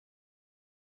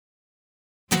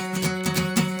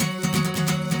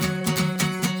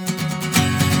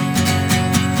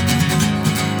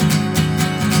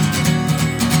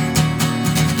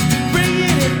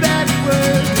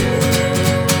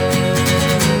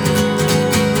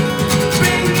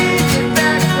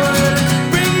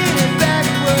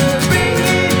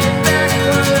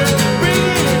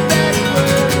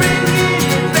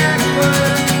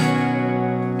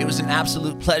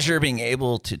Pleasure being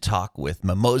able to talk with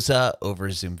Mimoza over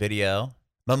Zoom video.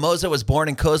 Mimoza was born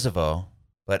in Kosovo,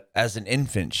 but as an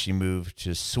infant, she moved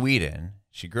to Sweden.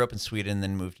 She grew up in Sweden,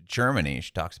 then moved to Germany.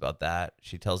 She talks about that.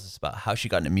 She tells us about how she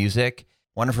got into music.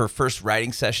 One of her first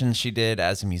writing sessions she did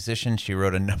as a musician, she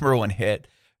wrote a #1 hit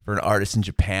for an artist in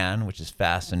Japan, which is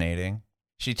fascinating.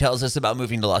 She tells us about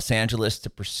moving to Los Angeles to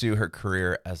pursue her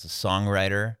career as a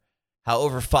songwriter. How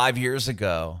over 5 years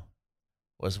ago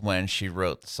was when she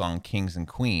wrote the song Kings and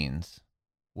Queens,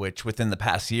 which within the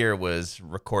past year was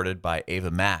recorded by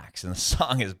Ava Max. And the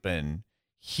song has been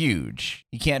huge.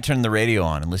 You can't turn the radio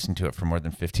on and listen to it for more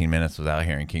than 15 minutes without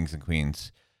hearing Kings and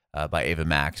Queens by Ava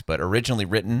Max, but originally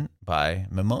written by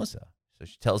Mimoza. So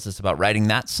she tells us about writing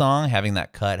that song, having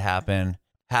that cut happen,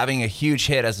 having a huge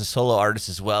hit as a solo artist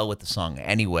as well with the song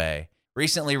Anyway,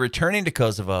 recently returning to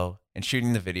Kosovo and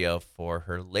shooting the video for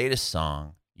her latest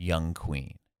song, Young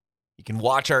Queen. You can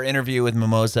watch our interview with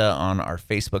Mimoza on our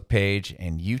Facebook page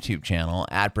and YouTube channel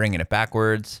at Bringing It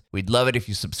Backwards. We'd love it if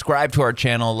you subscribe to our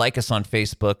channel, like us on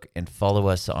Facebook, and follow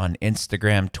us on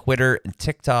Instagram, Twitter, and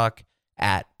TikTok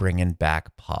at Bringing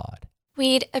Back Pod.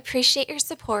 We'd appreciate your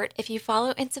support if you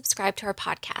follow and subscribe to our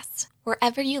podcast,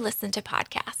 wherever you listen to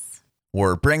podcasts.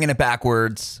 We're Bringing It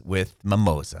Backwards with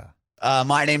Mimoza.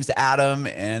 My name's Adam,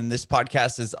 and this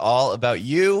podcast is all about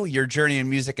you, your journey in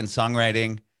music and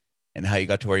songwriting, and how you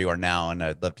got to where you are now. And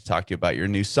I'd love to talk to you about your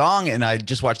new song. And I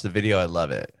just watched the video. I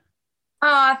love it.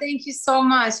 Oh, thank you so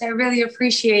much. I really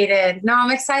appreciate it. No,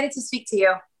 I'm excited to speak to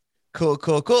you. Cool.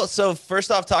 So first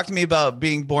off, talk to me about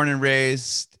being born and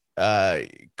raised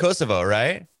Kosovo,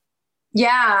 right?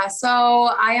 Yeah. So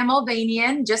I am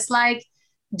Albanian, just like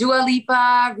Dua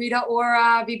Lipa, Rita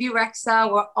Ora, Bibi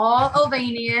Rexha. We're all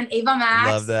Albanian. Ava Max.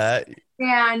 Love that.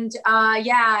 And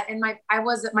and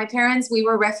my parents, we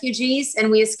were refugees and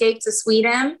we escaped to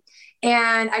Sweden.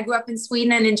 And I grew up in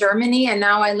Sweden and in Germany, and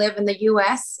now I live in the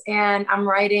US, and I'm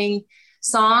writing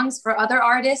songs for other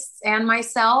artists and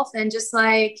myself, and just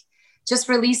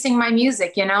releasing my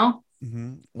music, you know?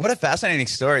 Mm-hmm. What a fascinating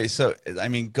story. So, I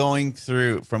mean, going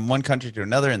through from one country to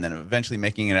another and then eventually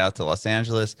making it out to Los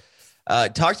Angeles.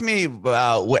 Talk to me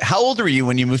about how old were you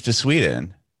when you moved to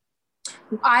Sweden?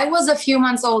 I was a few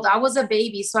months old. I was a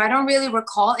baby, so I don't really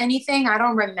recall anything. I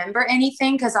don't remember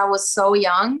anything because I was so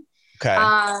young. Okay.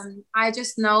 I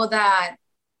just know that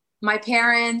my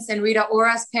parents and Rita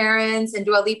Ora's parents and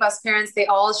Dua Lipa's parents, they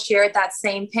all shared that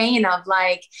same pain of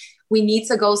like, we need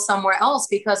to go somewhere else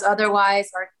because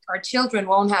otherwise our children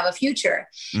won't have a future.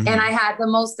 Mm-hmm. And I had the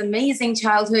most amazing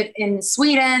childhood in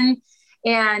Sweden.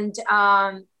 And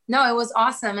no, it was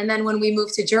awesome. And then when we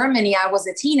moved to Germany, I was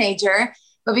a teenager.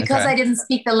 But because I didn't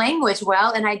speak the language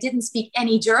well and I didn't speak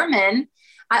any German,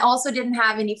 I also didn't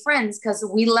have any friends because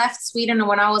we left Sweden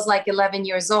when I was like 11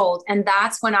 years old. And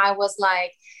that's when I was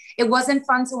like, it wasn't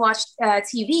fun to watch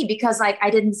TV because like I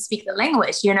didn't speak the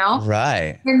language, you know?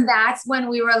 Right. And that's when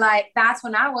that's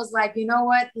when I was like, you know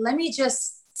what, let me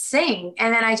just sing.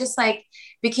 And then I just like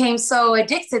became so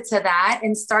addicted to that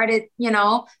and started, you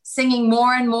know, singing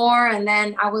more and more. And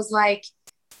then I was like,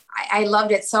 I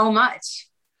loved it so much.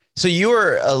 So you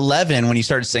were 11 when you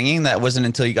started singing. That wasn't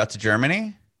until you got to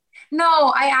Germany?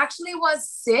 No, I actually was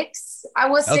 6. I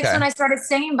was 6 when I started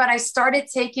singing, but I started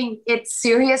taking it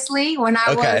seriously when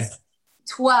I was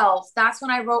 12. That's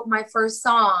when I wrote my first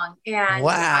song. And I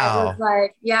was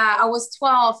like, I was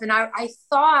 12. And I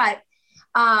thought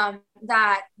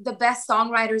that the best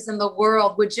songwriters in the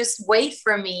world would just wait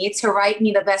for me to write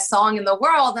me the best song in the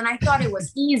world. And I thought it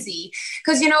was easy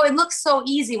because, you know, it looks so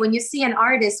easy when you see an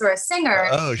artist or a singer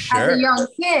as a young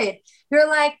kid. You're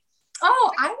like,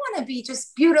 oh, I want to be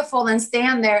just beautiful and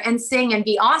stand there and sing and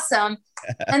be awesome.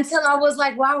 Until I was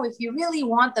like, wow, if you really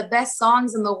want the best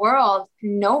songs in the world,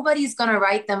 nobody's going to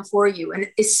write them for you. And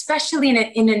especially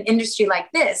in an industry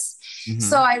like this. Mm-hmm.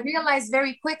 So I realized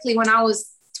very quickly when I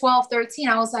was 12, 13,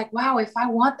 I was like, wow, if I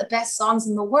want the best songs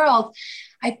in the world,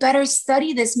 I better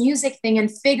study this music thing and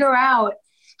figure out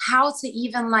how to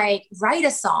even like write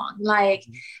a song, like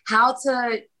how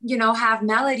to, you know, have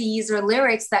melodies or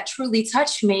lyrics that truly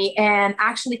touch me and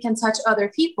actually can touch other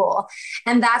people.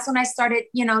 And that's when I started,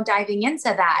 you know, diving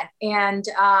into that. And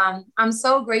I'm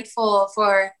so grateful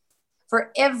for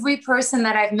every person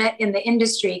that I've met in the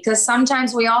industry, because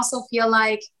sometimes we also feel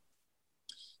like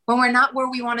when we're not where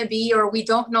we want to be, or we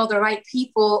don't know the right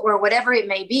people or whatever it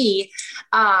may be,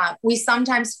 we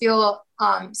sometimes feel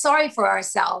sorry for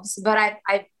ourselves, but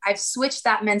I've switched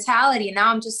that mentality.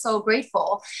 Now I'm just so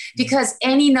grateful because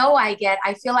any no I get,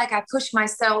 I feel like I push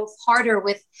myself harder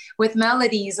with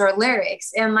melodies or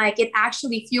lyrics, and like it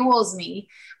actually fuels me.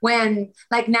 When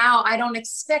like now I don't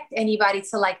expect anybody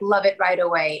to like love it right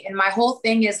away, and my whole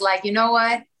thing is like, you know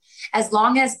what? As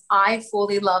long as I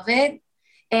fully love it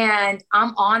and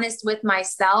I'm honest with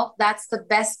myself, that's the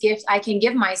best gift I can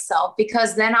give myself,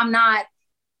 because then I'm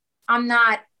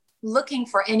not looking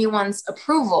for anyone's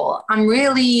approval. I'm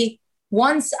really,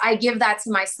 once I give that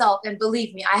to myself, and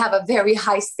believe me, I have a very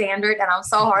high standard and I'm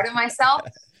so hard on myself.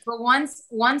 But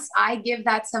once I give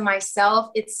that to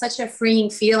myself, it's such a freeing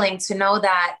feeling to know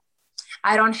that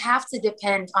I don't have to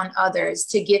depend on others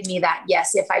to give me that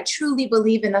yes. If I truly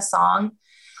believe in a song,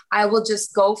 I will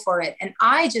just go for it. And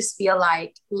I just feel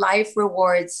like life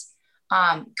rewards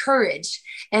courage,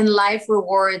 and life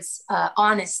rewards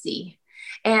honesty.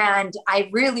 And I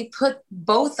really put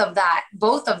both of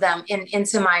them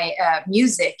into my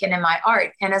music and in my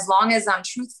art. And as long as I'm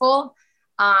truthful,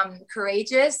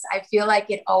 courageous, I feel like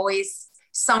it always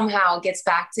somehow gets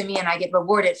back to me and I get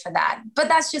rewarded for that. But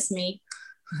that's just me.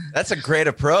 That's a great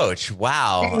approach.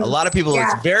 Wow. A lot of people,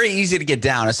 it's very easy to get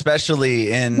down,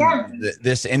 especially in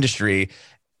this industry.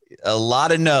 A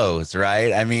lot of no's,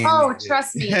 right? I mean, oh,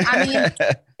 trust me. I mean,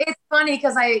 it's funny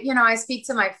because I speak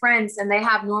to my friends and they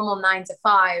have normal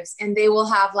 9-to-5s, and they will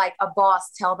have like a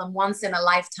boss tell them once in a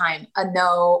lifetime a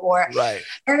no, or right.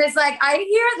 And it's like, I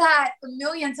hear that a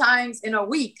million times in a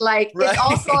week. Like It's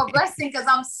also a blessing because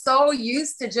I'm so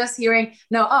used to just hearing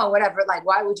no, oh, whatever. Like,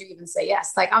 why would you even say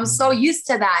yes? Like, I'm so used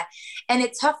to that, and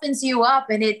it toughens you up,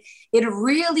 and it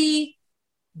really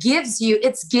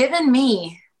it's given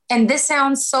me. And this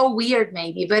sounds so weird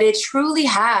maybe, but it truly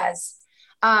has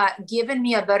given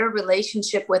me a better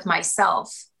relationship with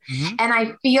myself. Mm-hmm. And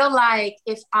I feel like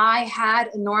if I had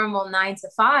a normal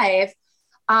 9-to-5,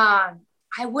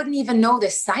 I wouldn't even know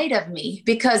this side of me,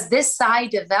 because this side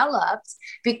developed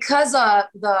because of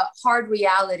the hard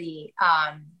reality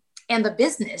and the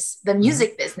business, the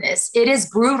music business. It is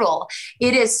brutal.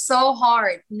 It is so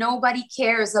hard. Nobody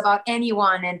cares about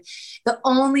anyone. And the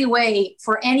only way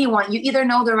for anyone, you either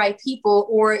know the right people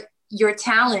or your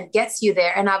talent gets you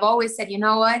there. And I've always said, you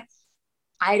know what?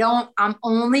 I'm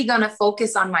only going to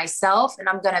focus on myself, and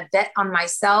I'm going to bet on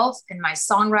myself and my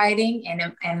songwriting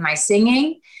and my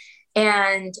singing.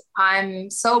 And I'm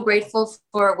so grateful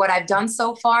for what I've done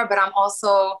so far, but I'm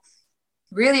also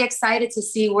really excited to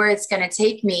see where it's going to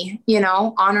take me,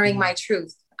 honoring my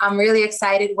truth. I'm really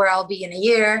excited where I'll be in a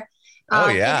year.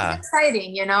 It's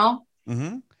exciting,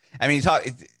 Mm-hmm. I mean,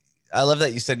 I love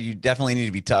that you said you definitely need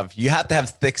to be tough. You have to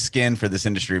have thick skin for this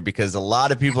industry, because a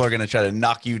lot of people are going to try to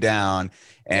knock you down.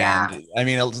 And I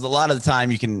mean, a lot of the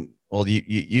time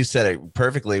you said it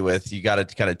perfectly with, you got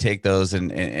to kind of take those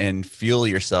and fuel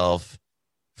yourself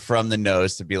from the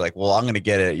nose to be like, well, I'm going to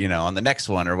get it, on the next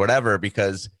one or whatever,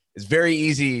 because it's very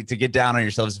easy to get down on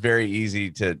yourself. It's very easy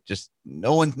to just,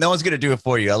 no one's going to do it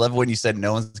for you. I love when you said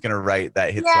no one's going to write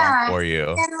that hit song for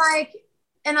you.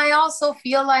 And I also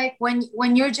feel like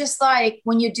when you're just like,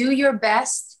 when you do your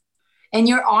best and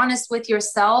you're honest with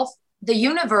yourself, the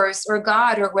universe or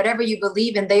God or whatever you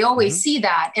believe in, they always see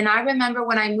that. And I remember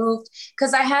when I moved,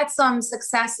 because I had some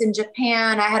success in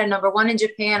Japan. I had a #1 in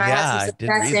Japan. I had some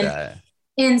success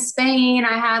in Spain.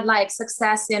 I had like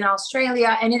success in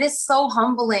Australia. And it is so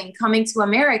humbling coming to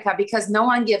America because no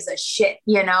one gives a shit,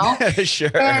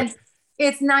 Sure. And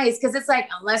it's nice because it's like,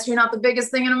 unless you're not the biggest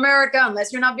thing in America,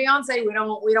 unless you're not Beyonce,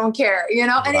 we don't care,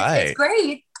 and it's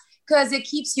great because it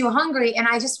keeps you hungry. And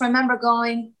I just remember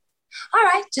going, all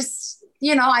right, just,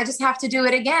 I just have to do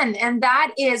it again. And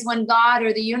that is when God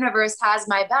or the universe has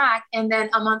my back. And then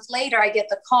a month later, I get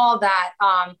the call that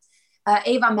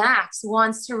Ava Max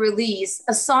wants to release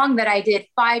a song that I did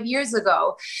 5 years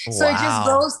ago. Wow. So it just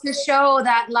goes to show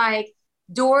that like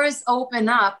doors open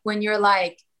up when you're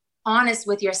like honest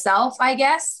with yourself, I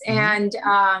guess. And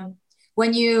I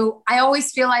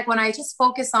always feel like when I just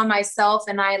focus on myself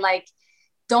and I like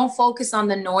don't focus on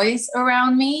the noise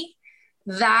around me,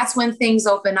 that's when things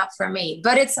open up for me.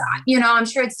 But it's, I'm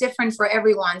sure it's different for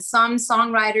everyone. Some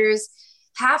songwriters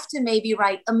have to maybe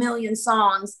write 1 million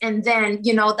songs and then,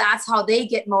 that's how they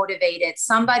get motivated.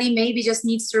 Somebody maybe just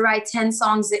needs to write 10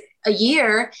 songs a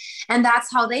year and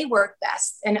that's how they work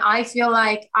best. And I feel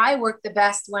like I work the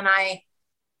best when I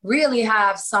really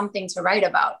have something to write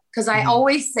about. Because I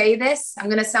always say this, I'm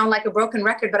going to sound like a broken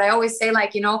record, but I always say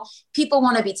like, people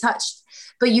want to be touched,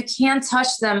 but you can't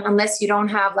touch them unless you don't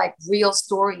have like real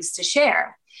stories to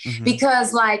share.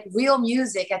 Because like real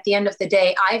music at the end of the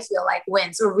day, I feel like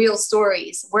wins, or real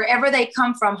stories, wherever they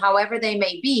come from, however they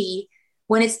may be,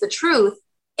 when it's the truth,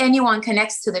 anyone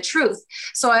connects to the truth.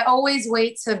 So I always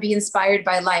wait to be inspired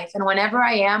by life. And whenever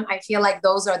I am, I feel like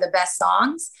those are the best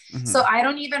songs. Mm-hmm. So I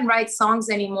don't even write songs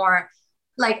anymore.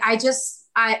 Like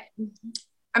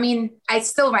I mean, I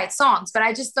still write songs, but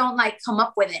I just don't like come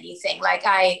up with anything. Like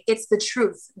it's the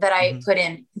truth that I put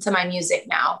into my music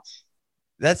now.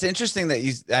 That's interesting that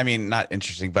I mean, not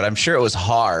interesting, but I'm sure it was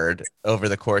hard over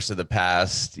the course of the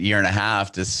past year and a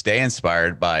half to stay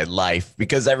inspired by life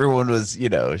because everyone was,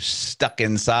 stuck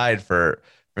inside for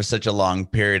such a long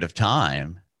period of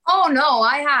time. Oh no,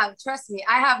 trust me,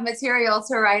 I have material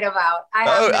to write about. And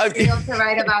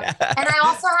I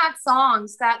also have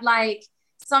songs that like,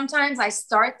 sometimes I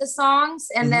start the songs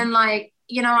and then like,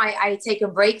 I take a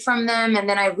break from them and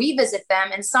then I revisit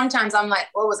them. And sometimes I'm like,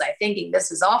 what was I thinking? This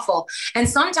is awful. And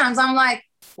sometimes I'm like,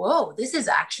 whoa, this is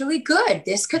actually good.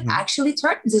 This could actually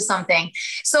turn into something.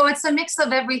 So it's a mix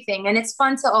of everything. And it's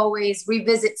fun to always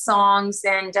revisit songs.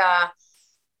 And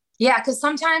because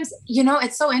sometimes,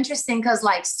 it's so interesting because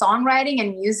like songwriting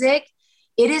and music,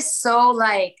 it is so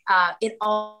like, it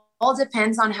all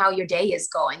depends on how your day is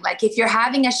going. Like if you're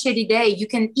having a shitty day, you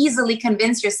can easily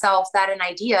convince yourself that an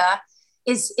idea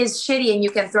is shitty and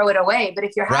you can throw it away. But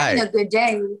if you're having a good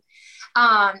day,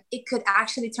 it could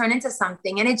actually turn into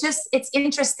something. And it's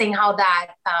interesting how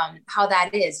that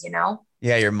is,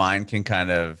 Yeah. Your mind can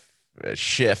kind of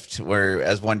shift,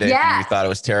 whereas one day you thought it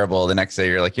was terrible, the next day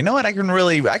you're like, you know what, I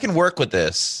can work with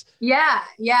this. Yeah.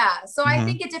 So I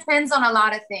think it depends on a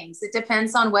lot of things. It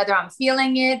depends on whether I'm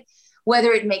feeling it,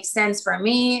 whether it makes sense for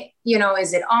me,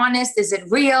 is it honest? Is it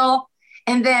real?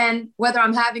 And then whether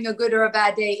I'm having a good or a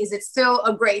bad day, is it still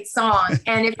a great song?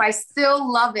 And if I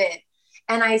still love it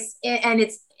and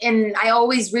I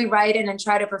always rewrite it and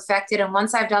try to perfect it. And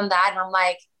once I've done that and I'm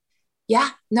like, yeah,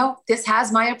 no, this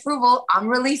has my approval, I'm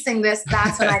releasing this.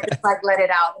 That's when I just like let it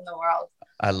out in the world.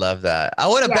 I love that. I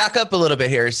want to back up a little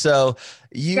bit here. So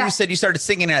you said you started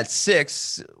singing at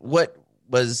 6. What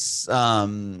was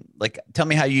like, tell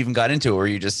me how you even got into it. Were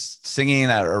you just singing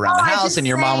around the house and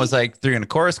your mom was like threw you in a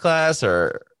chorus class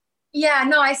or? Yeah,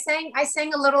 no, I sang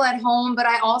a little at home, but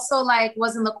I also like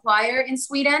was in the choir in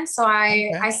Sweden. So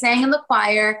I sang in the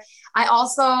choir. I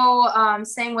also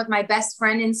sang with my best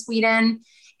friend in Sweden.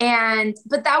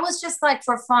 But that was just like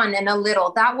for fun and a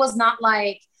little, that was not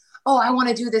like, oh, I want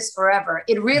to do this forever.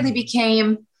 It really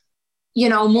became,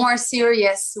 more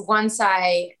serious once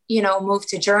I, moved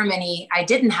to Germany. I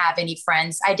didn't have any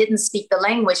friends. I didn't speak the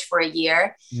language for a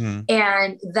year.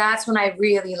 And that's when I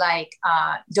really like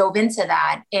dove into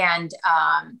that. And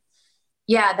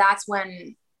that's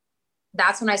when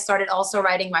I started also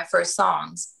writing my first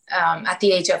songs at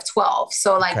the age of 12.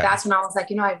 So like, that's when I was like,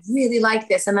 I really like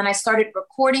this. And then I started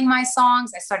recording my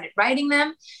songs. I started writing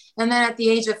them. And then at the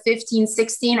age of 15,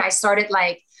 16, I started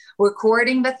like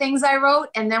recording the things I wrote.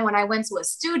 And then when I went to a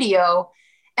studio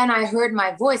and I heard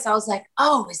my voice, I was like,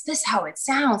 oh, is this how it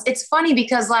sounds? It's funny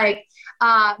because like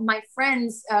my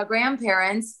friends'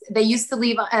 grandparents, they used to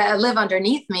live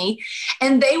underneath me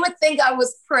and they would think I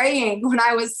was praying when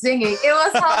I was singing. It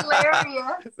was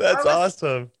hilarious. That's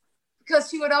awesome.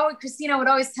 Because Christina would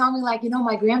always tell me like,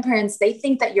 my grandparents, they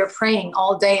think that you're praying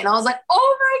all day. And I was like,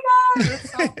 oh my God,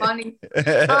 it's so funny.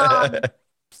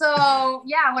 So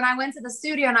yeah, when I went to the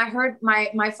studio and I heard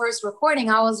my first recording,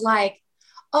 I was like,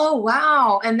 oh,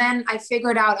 wow. And then I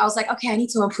figured out, I was like, okay, I need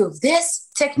to improve this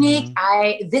technique.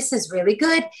 This is really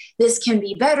good. This can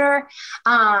be better.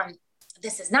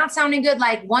 This is not sounding good.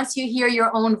 Like once you hear your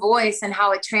own voice and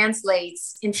how it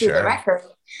translates into the record,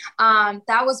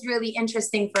 that was really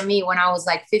interesting for me when I was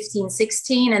like 15,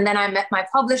 16. And then I met my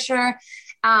publisher,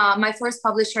 my first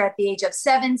publisher at the age of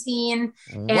 17.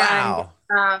 Wow.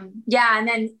 And and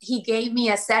then he gave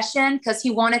me a session because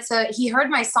he heard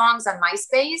my songs on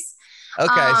MySpace.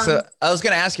 Okay. So I was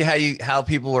going to ask you how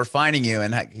people were finding you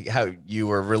and how you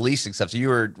were releasing stuff. So you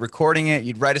were recording it,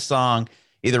 you'd write a song,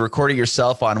 either recording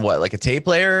yourself on what, like a tape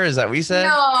player? Is that what you said?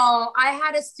 No, I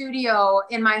had a studio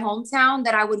in my hometown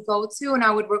that I would go to and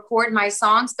I would record my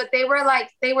songs, but they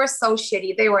were so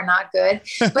shitty. They were not good,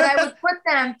 but I would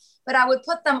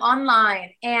put them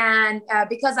online. And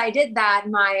because I did that,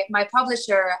 my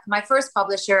first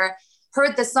publisher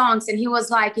heard the songs and he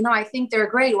was like, I think they're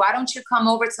great. Why don't you come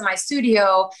over to my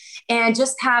studio and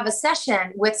just have a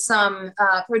session with some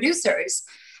producers?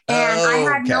 And I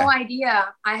had no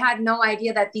idea. I had no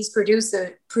idea that these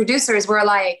producers were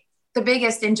like the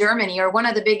biggest in Germany or one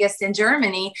of the biggest in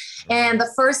Germany. And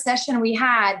the first session we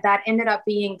had that ended up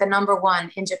being the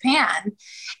 #1 in Japan.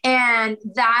 And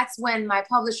that's when my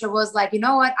publisher was like, you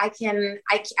know what, I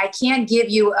can't give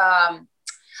you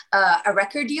a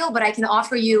record deal, but I can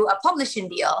offer you a publishing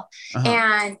deal.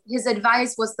 And his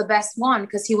advice was the best one,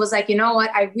 because he was like, you know what,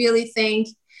 I really think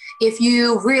if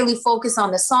you really focus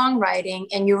on the songwriting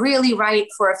and you really write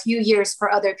for a few years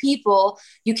for other people,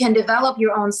 you can develop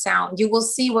your own sound. You will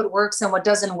see what works and what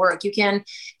doesn't work. You can,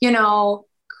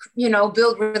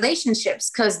 build relationships,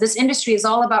 because this industry is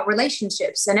all about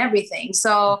relationships and everything.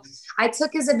 So I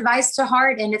took his advice to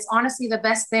heart, and it's honestly the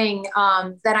best thing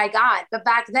that I got. But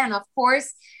back then, of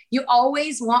course, you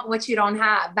always want what you don't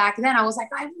have. Back then, I was like,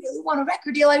 I really want a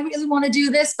record deal. I really want to do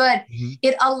this. But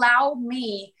it allowed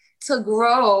me to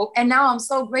grow. And now I'm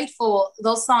so grateful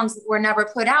those songs were never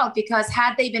put out, because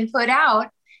had they been put out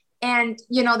and,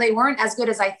 they weren't as good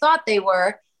as I thought they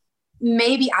were,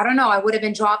 maybe, I don't know, I would have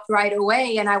been dropped right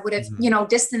away, and I would have,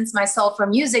 distanced myself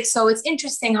from music. So it's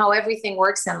interesting how everything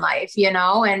works in life,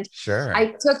 and sure.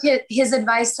 I took his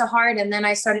advice to heart, and then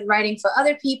I started writing for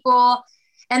other people.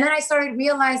 And then I started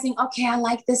realizing, okay, I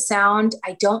like this sound.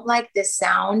 I don't like this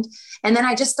sound. And then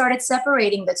I just started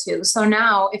separating the two. So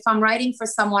now if I'm writing for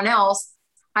someone else,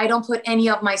 I don't put any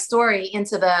of my story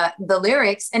into the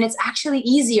lyrics. And it's actually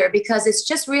easier, because it's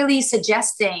just really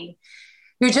suggesting.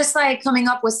 You're just like coming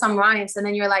up with some rhymes, and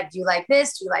then you're like, do you like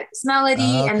this? Do you like this melody?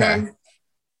 Okay. And then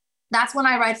that's when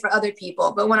I write for other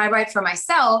people. But when I write for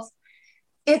myself,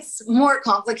 it's more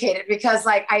complicated, because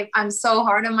like I'm so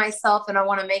hard on myself, and I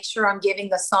want to make sure I'm giving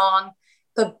the song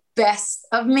the best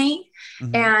of me.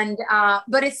 And,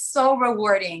 but it's so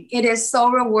rewarding. It is so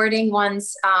rewarding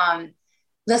once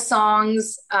the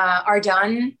songs are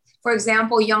done. For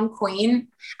example, Young Queen,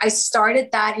 I started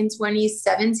that in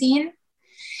 2017.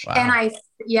 Wow. And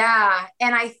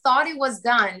I thought it was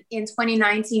done in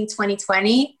 2019,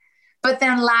 2020. But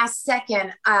then last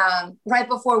second, right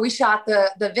before we shot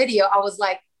the video, I was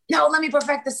like, no, let me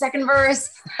perfect the second verse,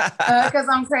 because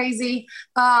I'm crazy.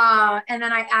 And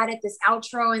then I added this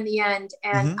outro in the end.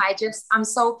 And I'm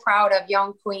so proud of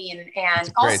Young Queen,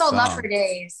 and also song. Love for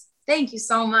Days. Thank you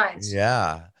so much.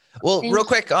 Yeah. Well, real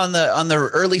quick on the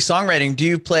early songwriting, do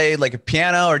you play like a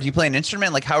piano, or do you play an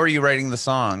instrument? Like, how are you writing the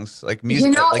songs? Like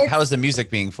music, like how is the music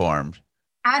being formed?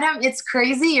 Adam, it's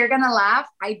crazy. You're going to laugh.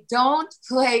 I don't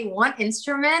play one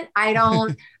instrument. I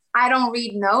don't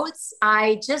read notes.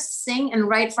 I just sing and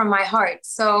write from my heart.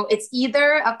 So it's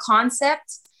either a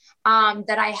concept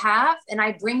that I have, and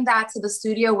I bring that to the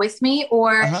studio with me,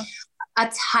 or a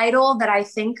title that I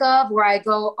think of where I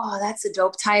go, oh, that's a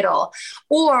dope title,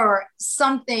 or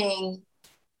something,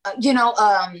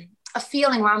 a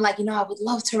feeling where I'm like, I would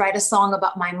love to write a song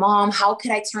about my mom. How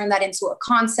could I turn that into a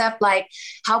concept? Like,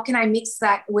 how can I mix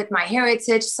that with my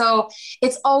heritage? So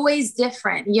it's always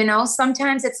different.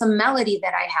 Sometimes it's a melody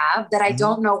that I have that I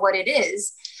don't know what it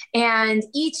is. And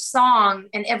each song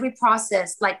and every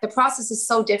process, like the process is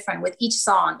so different with each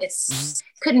song. It's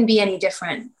couldn't be any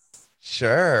different.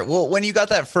 Sure. Well, when you got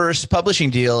that first publishing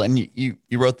deal and you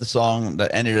wrote the song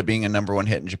that ended up being a #1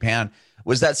 hit in Japan,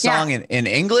 was that song in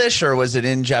English, or was it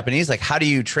in Japanese? Like, how do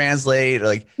you translate?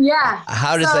 Like,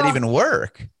 how does that even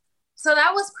work? So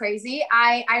that was crazy.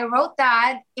 I wrote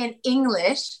that in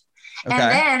English. Okay. And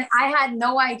then I had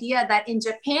no idea that in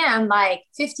Japan, like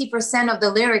 50% of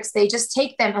the lyrics, they just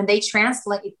take them and they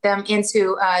translate them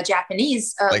into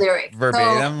Japanese lyrics.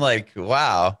 Verbatim,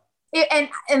 wow.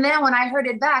 And then when I heard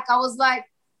it back, I was like,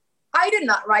 I did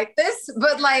not write this,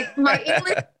 but like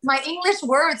my English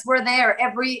words were there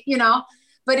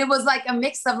but it was like a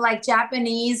mix of like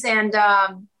Japanese and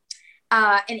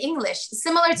English,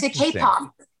 similar to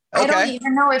K-pop. Okay. I don't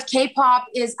even know if K-pop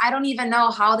is, I don't even know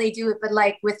how they do it, but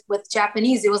like with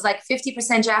Japanese, it was like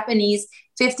 50% Japanese,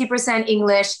 50%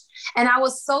 English. And I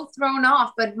was so thrown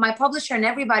off, but my publisher and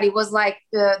everybody was like,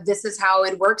 this is how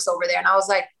it works over there. And I was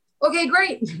like, okay,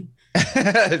 great. All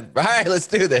right, let's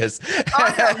do this.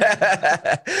 Awesome.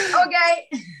 Okay.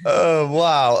 Oh,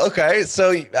 wow. Okay.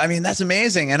 So, I mean, that's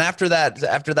amazing. And after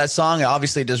that song, it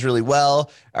obviously does really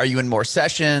well. Are you in more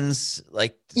sessions?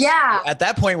 Like, at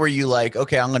that point, were you like,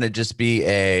 okay, I'm going to just be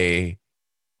a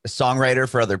songwriter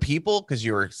for other people because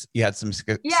you had some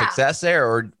success there,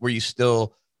 or were you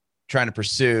still trying to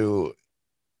pursue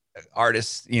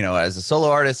artists, as a solo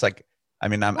artist? Like, I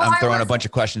mean, I'm throwing a bunch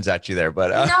of questions at you there, but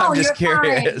no, I'm just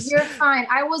curious. You're fine.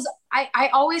 I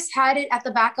always had it at the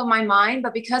back of my mind,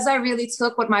 but because I really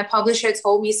took what my publisher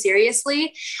told me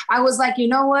seriously, I was like, you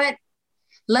know what?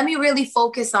 Let me really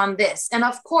focus on this. And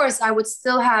of course, I would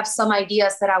still have some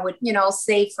ideas that I would,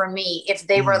 say for me if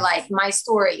they were like my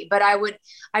story. But I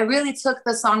really took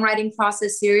the songwriting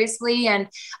process seriously. And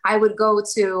I would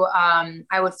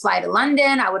I would fly to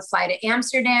London. I would fly to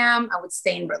Amsterdam. I would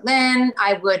stay in Berlin.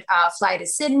 I would fly to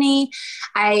Sydney.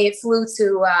 I flew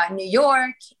to New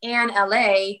York and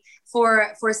LA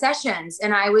for sessions,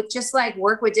 and I would just like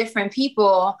work with different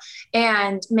people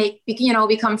and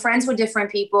become friends with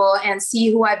different people and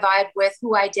see who I vibed with,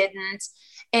 who I didn't,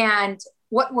 and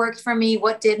what worked for me,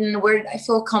 what didn't, where did I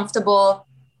feel comfortable.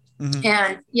 Mm-hmm.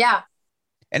 And yeah.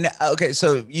 And okay,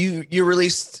 so you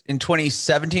released in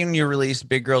 2017, you released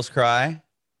Big Girls Cry.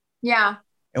 Yeah.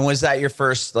 And was that your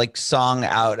first like song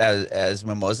out as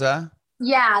Mimoza?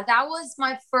 Yeah, that was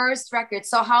my first record.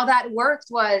 So how that worked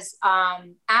was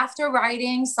after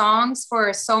writing songs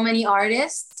for so many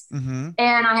artists, mm-hmm.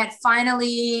 and I had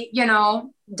finally,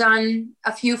 done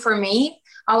a few for me,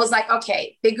 I was like,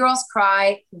 okay, Big Girls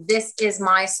Cry, this is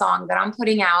my song that I'm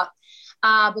putting out.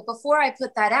 But before I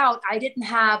put that out, I didn't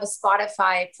have a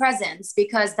Spotify presence,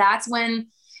 because that's when,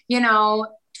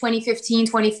 2015,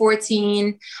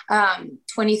 2014,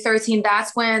 2013,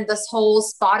 that's when this whole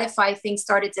Spotify thing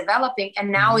started developing.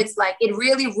 And now it's like, it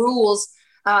really rules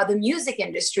the music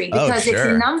industry, because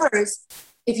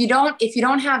if you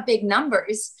don't have big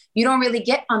numbers, you don't really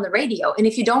get on the radio. And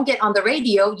if you don't get on the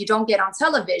radio, you don't get on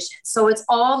television. So it's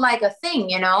all like a thing,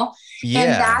 Yeah.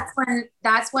 And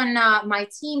that's when my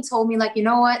team told me, like, you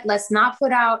know what, let's not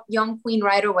put out Young Queen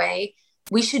right away.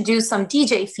 We should do some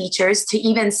DJ features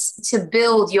to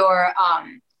build your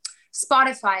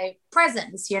Spotify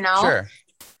presence, Sure.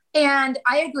 And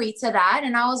I agreed to that.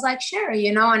 And I was like, sure,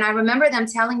 and I remember them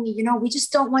telling me, we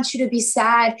just don't want you to be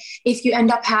sad if you end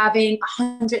up having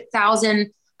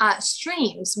 100,000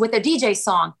 streams with a DJ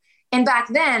song. And back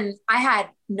then I had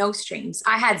no streams.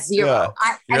 I had zero.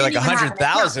 Yeah. You're like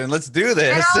 100,000. Let's do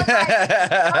this. And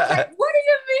I was like, what do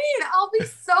you mean? I'll be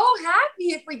so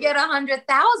happy if we get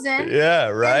 100,000. Yeah,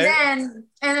 right. And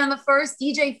then the first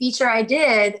DJ feature I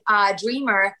did,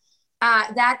 Dreamer,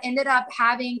 that ended up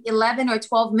having 11 or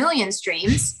 12 million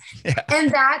streams. Yeah.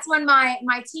 And that's when my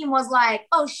team was like,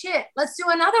 oh shit, let's do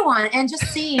another one and just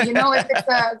see, if it's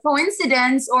a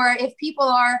coincidence or if people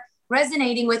are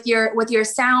resonating with your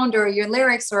sound or your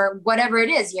lyrics or whatever it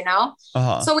is,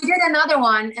 Uh-huh. So we did another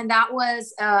one, and that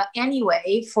was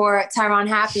Anyway for Tyrone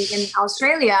Happy in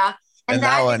Australia. And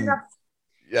that one,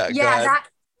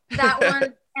 that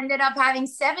one ended up having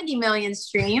 70 million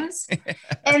streams.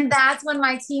 And that's when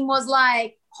my team was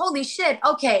like, holy shit,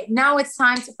 okay, now it's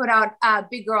time to put out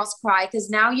Big Girls Cry, because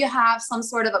now you have some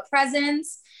sort of a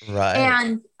presence. Right.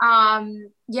 And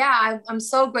I'm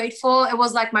so grateful. It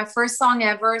was like my first song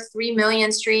ever, 3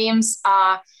 million streams.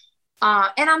 And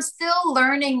I'm still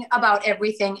learning about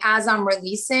everything as I'm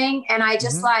releasing. And I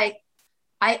just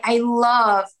I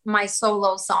love my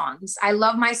solo songs. I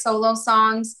love my solo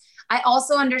songs. I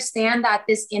also understand that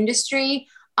this industry,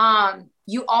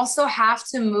 you also have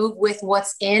to move with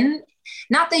what's in.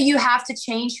 Not that you have to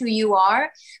change who you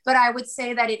are, but I would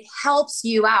say that it helps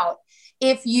you out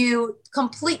if you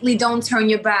completely don't turn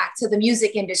your back to the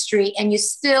music industry and you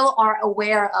still are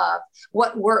aware of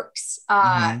what works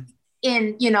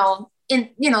in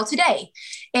today.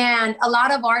 And a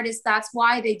lot of artists, that's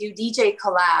why they do DJ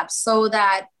collabs, so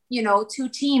that, two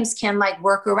teams can like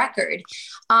work a record.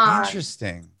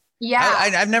 Interesting. Yeah.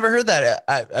 I've never heard that.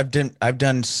 I've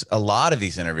done a lot of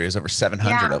these interviews, over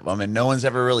 700 of them, and no one's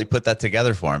ever really put that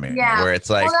together for me. Yeah. Where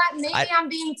it's like, I'm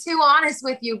being too honest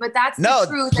with you, but that's the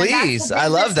truth. Please. I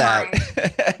love that.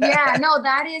 Yeah, no,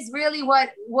 that is really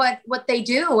what they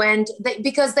do. And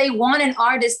because they want an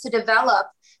artist to develop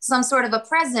some sort of a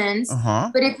presence.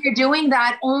 But if you're doing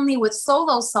that only with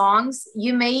solo songs,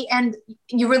 you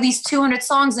release 200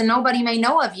 songs and nobody may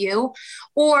know of you.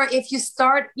 Or if you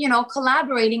start,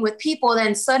 collaborating with people,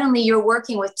 then suddenly you're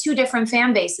working with two different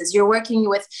fan bases. You're working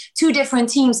with two different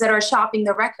teams that are shopping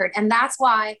the record. And that's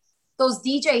why those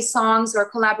DJ songs or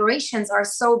collaborations are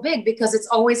so big, because it's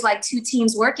always like two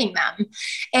teams working them.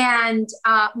 And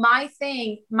my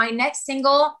next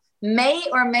single may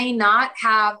or may not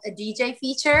have a DJ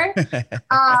feature.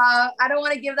 I don't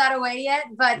want to give that away yet,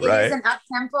 but It is an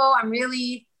up-tempo. I'm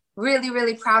really, really,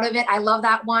 really proud of it. I love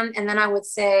that one. And then I would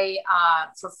say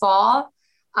for fall,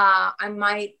 I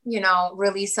might,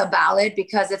 release a ballad,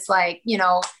 because it's like,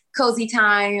 cozy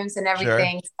times and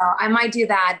everything. Sure. So I might do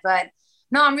that. But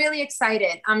no, I'm really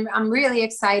excited. I'm really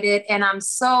excited, and I'm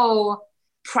so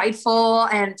prideful,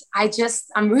 and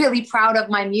I'm really proud of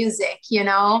my music,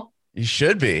 You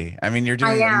should be. I mean, you're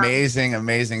doing amazing,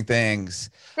 amazing things.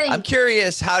 Thanks. I'm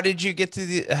curious, how did you get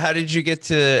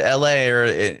to LA,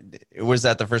 or was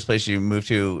that the first place you moved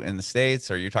to in the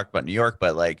States? Or you talked about New York,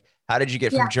 but like, how did you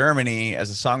get from Germany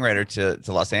as a songwriter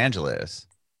to Los Angeles?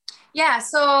 Yeah.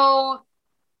 So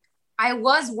I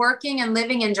was working and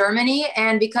living in Germany,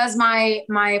 and because my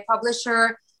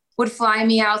publisher would fly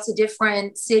me out to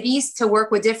different cities to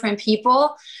work with different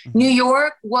people. New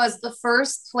York was the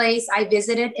first place I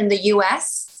visited in the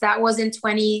US. That was in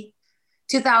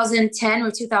 2010 or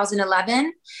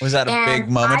 2011. Was that a big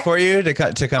moment for you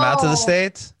to come out to the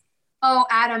States? Oh,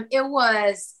 Adam, it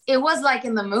was like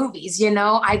in the movies, you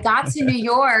know. I got to New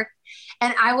York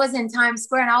and I was in Times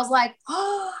Square and I was like,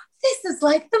 oh, this is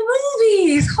like the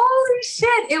movies. Holy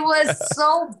shit. It was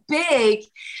so big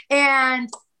and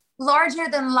larger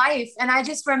than life. And I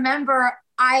just remember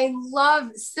I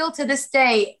love, still to this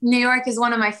day, New York is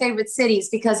one of my favorite cities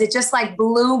because it just like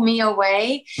blew me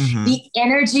away. The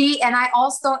energy. And I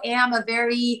also am a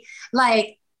very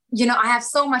like, you know, I have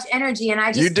so much energy and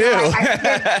I just, you do. Like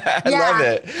I love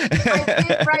it.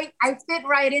 I fit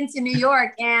right into New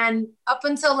York. And up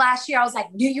until last year, I was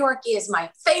like, New York is my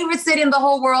favorite city in the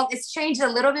whole world. It's changed a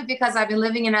little bit because I've been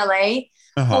living in LA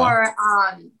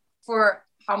for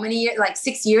how many years? Like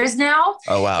 6 years now.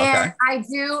 Oh, wow. And okay.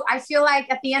 I feel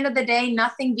like at the end of the day,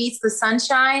 nothing beats the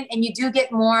sunshine and you do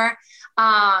get more,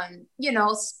 you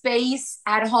know, space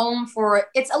at home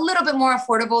it's a little bit more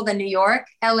affordable than New York,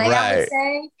 LA, right. I would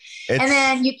say. And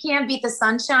then you can't beat the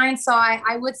sunshine. So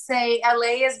I would say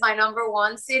LA is my number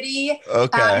one city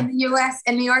in the US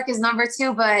and New York is number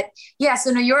two. But yeah,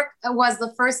 so New York was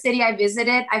the first city I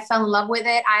visited. I fell in love with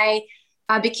it. I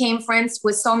became friends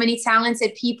with so many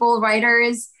talented people,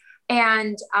 writers.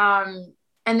 And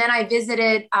then I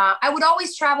visited, I would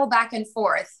always travel back and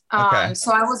forth.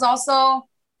 So I was also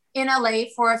in LA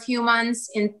for a few months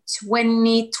in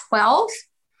 2012.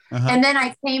 And then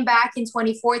I came back in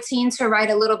 2014 to write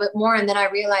a little bit more. And then I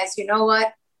realized, you know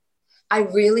what? I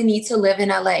really need to live in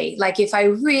LA. Like if I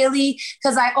really,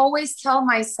 because I always tell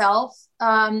myself,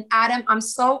 Adam, I'm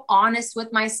so honest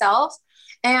with myself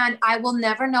and I will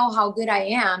never know how good I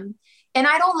am. And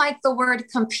I don't like the word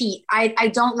compete. I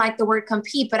don't like the word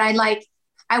compete, but I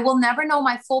will never know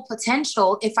my full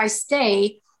potential if I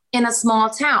stay in a small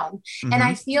town. And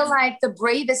I feel like the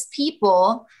bravest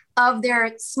people of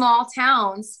their small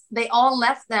towns, they all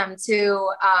left them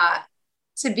to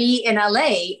be in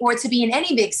LA or to be in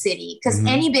any big city, because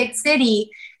any big city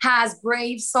has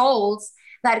brave souls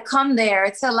that come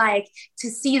there to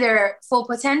see their full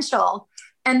potential.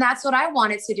 And that's what I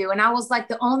wanted to do. And I was like,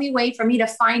 the only way for me to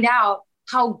find out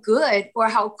how good or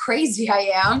how crazy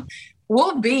I am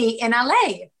will be in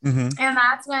LA. And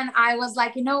that's when I was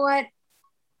like, you know what?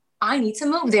 I need to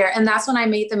move there. And that's when I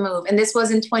made the move. And this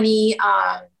was in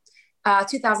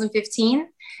 2015.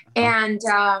 And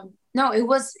no, it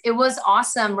was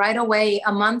awesome. Right away,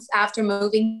 a month after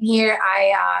moving here,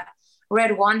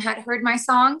 Red One had heard my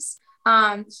songs.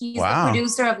 He's the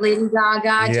producer of Lady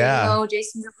Gaga, J-Lo,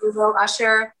 Jason Derulo,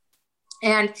 Usher.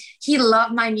 And he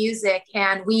loved my music.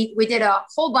 And we did a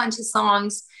whole bunch of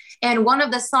songs. And one of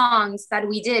the songs that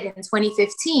we did in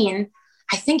 2015,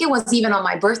 I think it was even on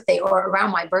my birthday or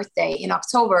around my birthday in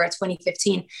October of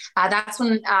 2015. That's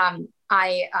when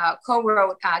I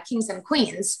co-wrote Kings and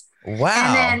Queens. Wow.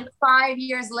 And then 5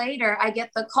 years later, I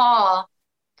get the call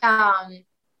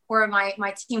where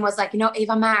my team was like, you know,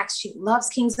 Ava Max, she loves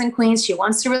Kings and Queens. She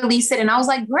wants to release it. And I was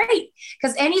like, great.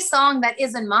 Because any song that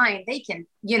isn't mine, they can,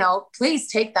 you know, please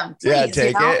take them. Please, yeah,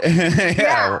 take it.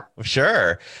 Yeah,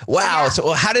 sure. Wow. Yeah.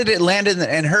 So how did it land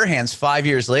in her hands 5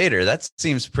 years later? That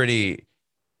seems pretty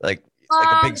like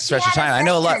a big stretch of time. I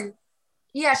know a lot.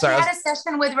 Yeah, she had a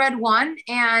session with Red One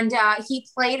and he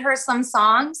played her some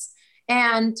songs.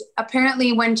 And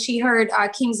apparently when she heard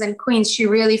Kings and Queens, she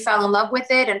really fell in love with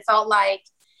it and felt like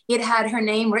it had her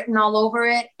name written all over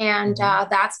it. And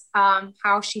that's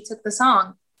how she took the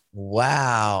song.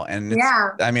 Wow. And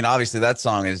I mean, obviously that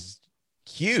song is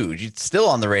huge. It's still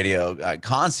on the radio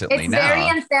constantly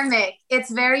now.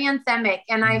 It's very anthemic.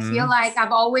 And I feel like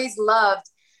I've always loved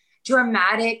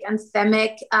dramatic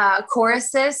anthemic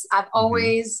choruses. I've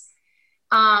always,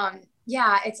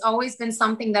 it's always been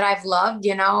something that I've loved,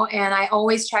 you know, and I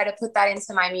always try to put that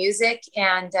into my music.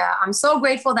 And I'm so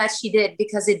grateful that she did,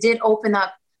 because it did open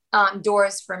up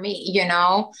doors for me, you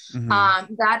know,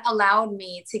 that allowed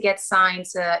me to get signed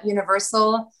to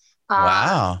Universal.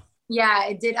 Wow. Yeah,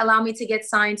 it did allow me to get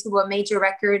signed to a major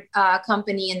record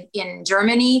company in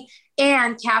Germany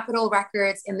and Capitol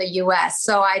Records in the US.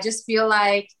 So I just feel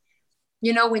like,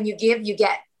 you know, when you give, you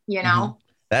get, you know.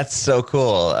 That's so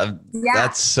cool.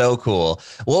 That's so cool.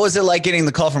 What was it like getting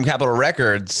the call from Capitol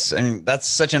Records? I mean, that's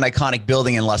such an iconic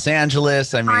building in Los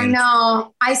Angeles. I mean, I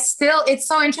know. It's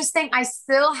so interesting. I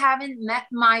still haven't met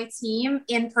my team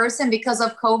in person because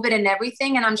of COVID and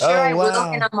everything. And I'm sure I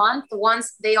will in a month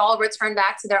once they all return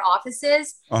back to their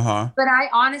offices. But I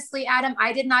honestly, Adam,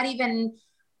 I did not even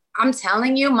I'm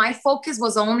telling you, my focus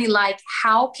was only like,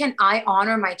 how can I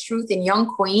honor my truth in Young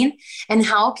Queen? And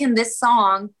how can this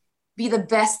song be the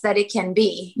best that it can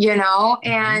be, you know?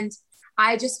 Mm-hmm. And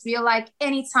I just feel like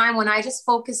anytime when I just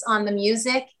focus on the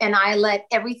music and I let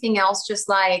everything else just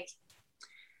like,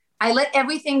 I let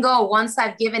everything go once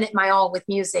I've given it my all with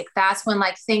music, that's when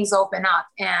like things open up.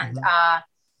 And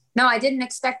no, I didn't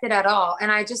expect it at all.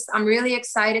 And I'm really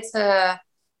excited to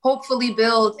hopefully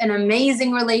build an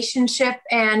amazing relationship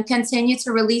and continue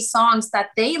to release songs that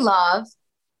they love,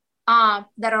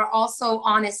 that are also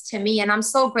honest to me. And I'm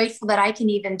so grateful that I can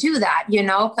even do that, you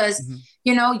know, because,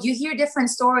 you know, you hear different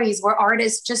stories where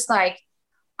artists just like,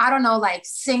 I don't know, like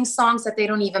sing songs that they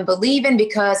don't even believe in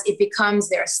because it becomes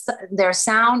their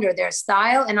sound or their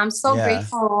style. And I'm so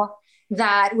grateful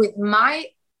that with my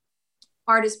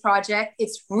artist project,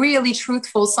 it's really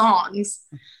truthful songs.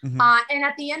 And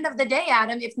at the end of the day,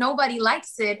 Adam, if nobody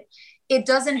likes it, it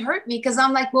doesn't hurt me because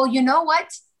I'm like, well, you know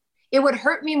what? It would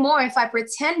hurt me more if I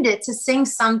pretended to sing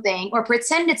something or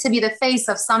pretended to be the face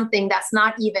of something that's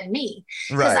not even me.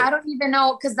 Because I don't even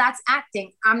know, because that's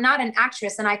acting. I'm not an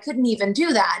actress and I couldn't even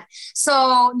do that.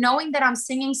 So knowing that I'm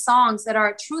singing songs that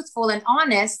are truthful and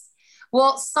honest,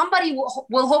 well, somebody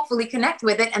will hopefully connect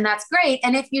with it, and that's great.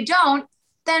 And if you don't,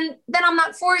 then I'm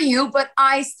not for you, but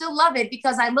I still love it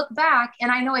because I look back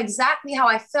and I know exactly how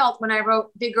I felt when I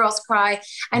wrote Big Girls Cry.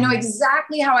 I know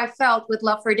exactly how I felt with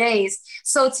Love for Days.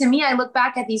 So to me, I look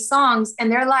back at these songs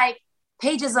and they're like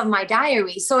pages of my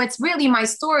diary. So it's really my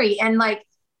story. And like,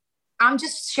 I'm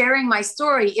just sharing my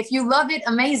story. If you love it,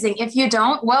 amazing. If you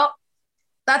don't, well,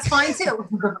 that's fine too.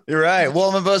 You're right.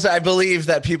 Well, Mimoza, I believe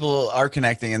that people are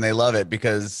connecting and they love it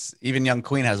because even Young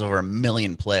Queen has over 1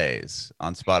 million plays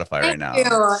on Spotify right now.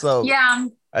 So yeah,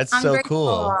 that's I'm so grateful.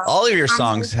 Cool. All of your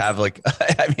songs have like,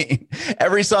 I mean,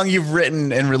 every song you've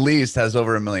written and released has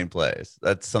over 1 million plays.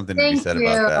 That's something to be said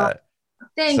about that.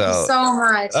 Thank you so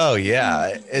much. Oh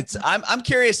yeah. I'm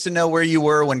curious to know where you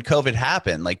were when COVID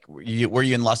happened. Like, were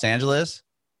you in Los Angeles?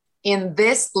 In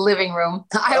this living room.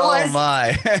 Oh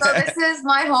my. So this is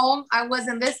my home. I was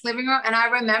in this living room and I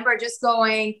remember just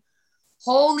going,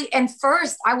 holy, and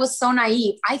first I was so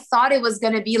naive. I thought it was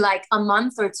going to be like a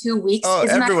month or 2 weeks. Oh,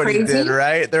 isn't everybody that crazy? did,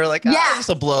 right? They're like, this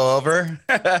will blow over.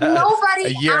 Nobody.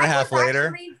 A year and a half later.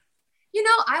 Actually, you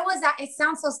know, it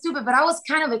sounds so stupid, but I was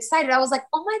kind of excited. I was like,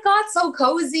 oh my God, so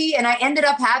cozy. And I ended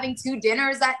up having 2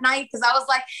 dinners that night because I was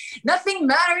like, nothing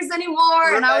matters anymore.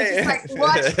 Right. And I was just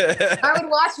like, I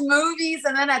would watch movies.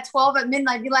 And then at 12 at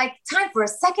midnight, I'd be like, time for a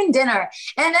second dinner.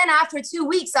 And then after 2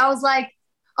 weeks, I was like,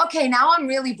 okay, now I'm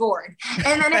really bored.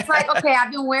 And then it's like, okay,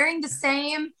 I've been wearing the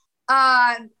same,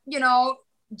 you know,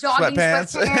 jogging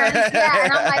sweatpants. Yeah.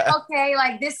 And I'm like, okay,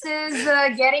 like this is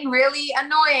getting really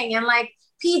annoying. And like,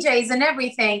 PJs and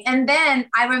everything. And then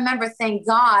I remember, thank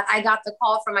God, I got the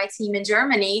call from my team in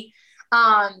Germany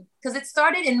because it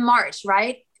started in March,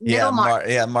 right?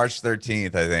 March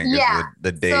 13th, I think, is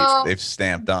the date they've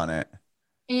stamped on it.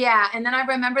 Yeah. And then I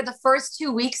remember the first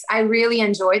 2 weeks, I really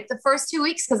enjoyed the first 2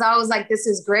 weeks because I was like, this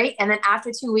is great. And then after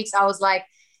 2 weeks, I was like,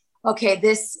 okay,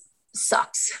 this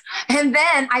sucks. And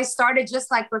then I started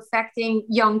just like perfecting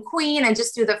Young Queen and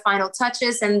just do the final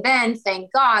touches. And then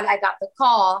thank God I got the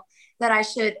call that I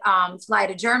should fly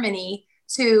to Germany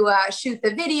to shoot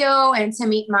the video and to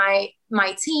meet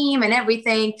my team and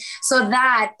everything. So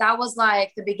that was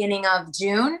like the beginning of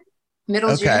June,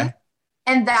 middle June.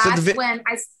 And that's when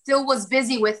I still was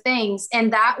busy with things.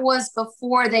 And that was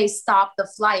before they stopped the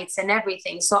flights and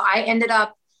everything. So I ended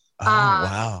up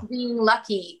being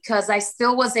lucky because I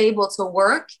still was able to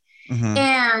work.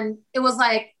 And it was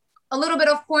like a little bit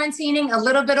of quarantining, a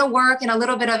little bit of work, and a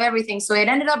little bit of everything. So it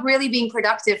ended up really being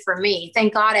productive for me.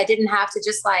 Thank God I didn't have to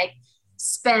just like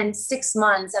spend 6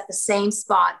 months at the same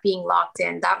spot being locked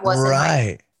in. That wasn't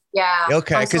right.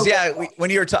 Okay. Because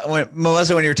when you were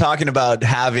Melissa, when you're talking about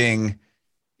having,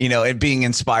 you know, and being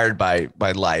inspired by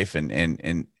life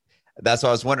and that's what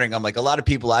I was wondering. I'm like, a lot of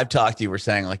people I've talked to were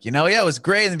saying like, you know, it was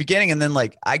great in the beginning, and then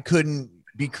like I couldn't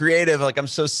be creative. Like I'm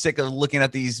so sick of looking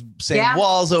at these same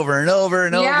walls over and over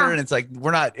and over. And it's like,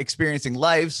 we're not experiencing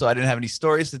life. So I didn't have any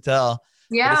stories to tell.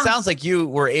 But it sounds like you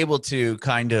were able to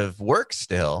kind of work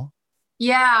still.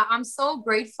 Yeah. I'm so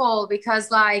grateful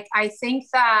because like, I think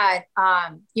that,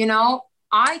 you know,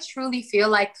 I truly feel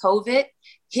like COVID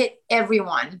hit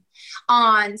everyone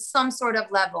on some sort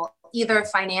of level, either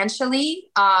financially,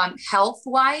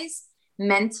 health-wise,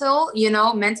 mental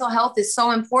health is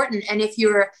so important. And if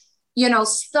you're, you know,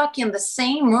 stuck in the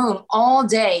same room all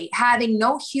day, having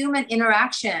no human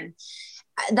interaction,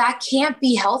 that can't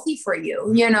be healthy for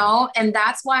you, you know? And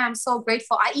that's why I'm so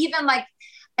grateful. I even like,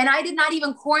 And I did not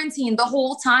even quarantine the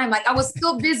whole time. Like I was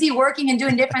still busy working and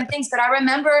doing different things. But I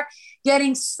remember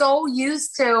getting so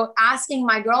used to asking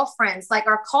my girlfriends, like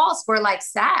our calls were like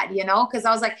sad, you know, because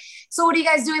I was like, so what are you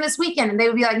guys doing this weekend? And they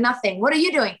would be like, nothing. What are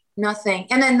you doing? Nothing.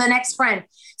 And then the next friend,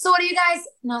 so what are you guys?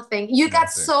 Nothing. You got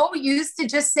so used to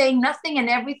just saying nothing and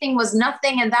everything was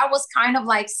nothing. And that was kind of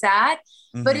like sad,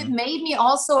 but it made me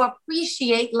also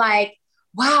appreciate like,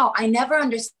 wow, I never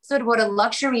understood what a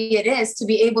luxury it is to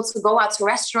be able to go out to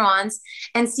restaurants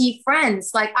and see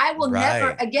friends. Like I will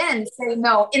never again say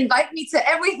no. Invite me to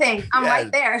everything. I'm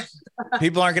right there.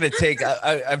 People aren't going to take,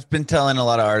 I've been telling a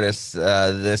lot of artists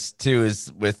this too,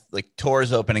 is with like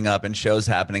tours opening up and shows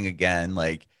happening again.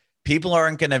 Like people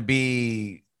aren't going to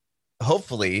be,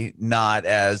 hopefully not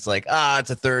as like,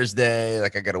 it's a Thursday.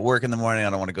 Like I got to work in the morning.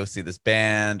 I don't want to go see this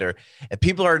band, or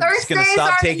people are just going to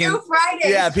stop taking,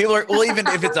 people are, well, even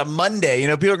if it's a Monday, you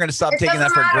know, people are going to stop taking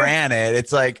that for granted.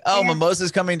 It's like,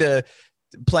 Mimosa's coming to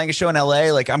playing a show in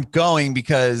LA. Like I'm going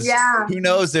because who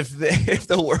knows if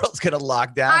the world's going to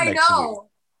lock down. I next know.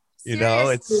 week. You know,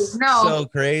 it's so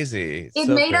crazy. It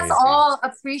made us all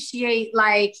appreciate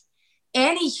like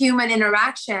any human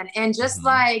interaction and just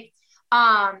like,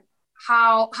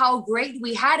 how great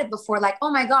we had it before. Like,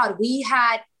 oh my God, we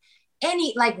had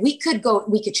we could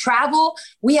travel.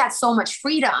 We had so much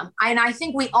freedom. And I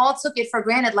think we all took it for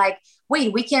granted. Like,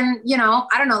 wait, we can, you know,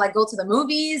 I don't know, like go to the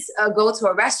movies, go to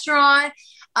a restaurant,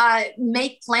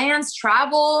 make plans,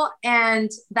 travel. And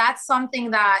that's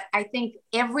something that I think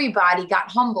everybody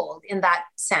got humbled in that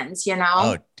sense, you know?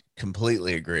 Oh,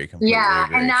 completely agree. Agree.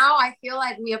 And now I feel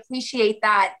like we appreciate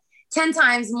that 10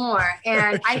 times more.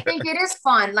 And I think it is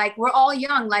fun. Like we're all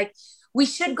young. Like we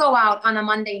should go out on a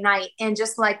Monday night and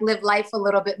just like live life a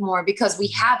little bit more because we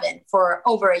haven't for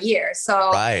over a year.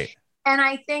 So, and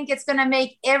I think it's going to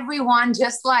make everyone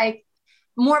just like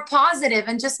more positive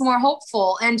and just more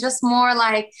hopeful and just more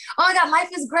like, oh my God, life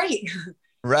is great.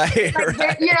 Like,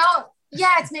 you know,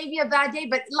 it's maybe a bad day,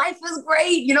 but life is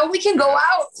great. You know, we can go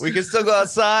out. We can still go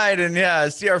outside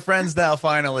and see our friends now.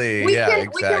 Finally, we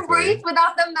can breathe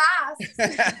without the mask.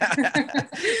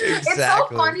 It's so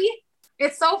funny.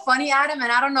 It's so funny, Adam.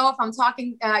 And I don't know if I'm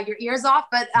talking your ears off,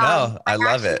 but no, I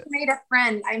love it.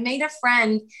 I made a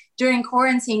friend during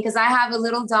quarantine because I have a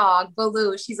little dog,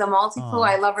 Baloo. She's a Maltipoo.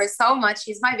 I love her so much.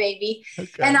 She's my baby.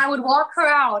 And I would walk her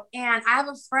out. And I have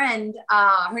a friend.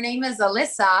 Her name is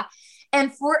Alyssa.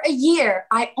 And for a year,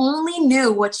 I only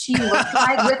knew what she looked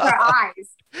like with her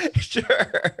eyes. Sure.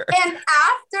 And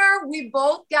after we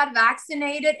both got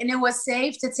vaccinated and it was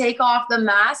safe to take off the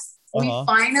mask, we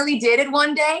finally did it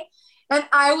one day. And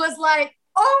I was like,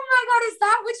 oh my God, is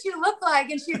that what you look like?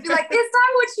 And she'd be like, is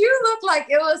that what you look like?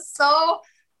 It was so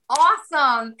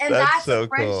awesome. And that's so a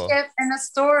friendship cool. And a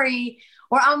story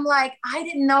where I'm like, I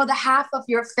didn't know the half of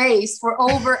your face for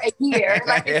over a year.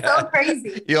 Like, it's so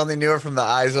crazy. You only knew her from the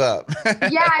eyes up.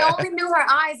 I only knew her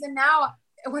eyes. And now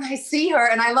when I see her,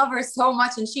 and I love her so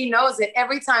much and she knows it,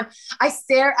 every time I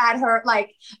stare at her,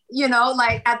 like, you know,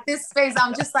 like at this space,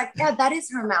 I'm just like, yeah, that is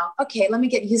her mouth. Okay, let me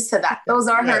get used to that. Those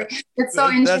are her. It's so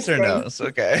interesting. That's her nose.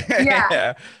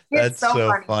 Okay. That's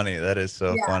so funny. That is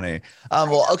so funny.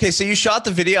 Well, okay. So you shot the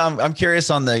video. I'm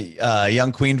curious on the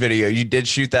Young Queen video. You did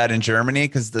shoot that in Germany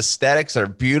because the aesthetics are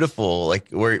beautiful. Like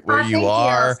where you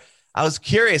are. I was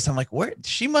curious. I'm like, where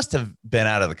she must have been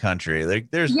out of the country. Like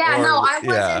there's I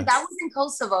wasn't. That was in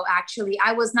Kosovo, actually.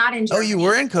 I was not in Germany. Oh, you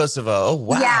were in Kosovo. Oh,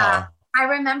 wow. Yeah. I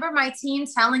remember my team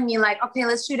telling me like, okay,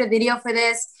 let's shoot a video for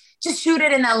this. Just shoot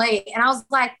it in LA. And I was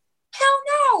like, hell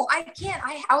no, I can't.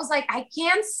 I was like, I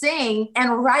can't sing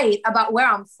and write about where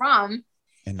I'm from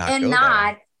and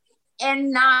not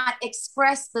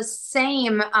express the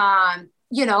same,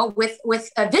 you know, with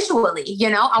visually, you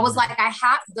know, I was like, I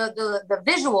have the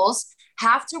visuals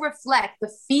have to reflect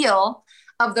the feel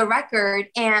of the record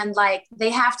and like they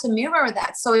have to mirror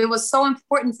that. So it was so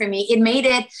important for me. It made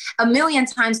it a million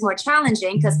times more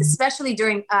challenging because especially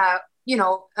during,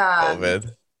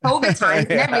 COVID times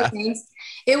and everything,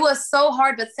 it was so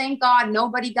hard, but thank God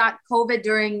nobody got COVID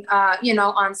during,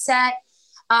 on set.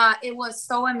 It was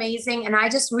so amazing. And I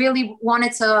just really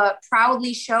wanted to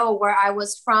proudly show where I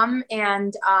was from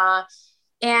and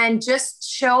just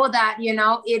show that, you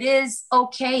know, it is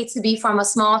okay to be from a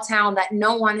small town that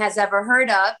no one has ever heard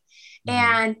of.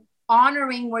 And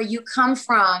honoring where you come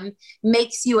from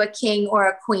makes you a king or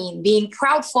a queen. Being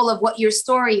proudful of what your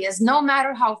story is, no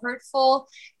matter how hurtful,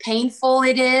 painful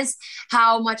it is,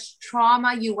 how much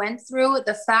trauma you went through,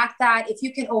 the fact that if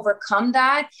you can overcome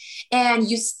that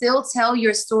and you still tell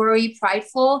your story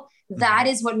prideful, that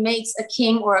is what makes a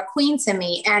king or a queen to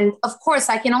me. And of course,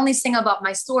 I can only sing about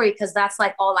my story because that's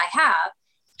like all I have.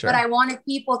 Sure. But I wanted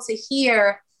people to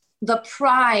hear the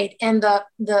pride and the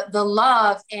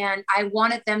love. And I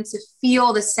wanted them to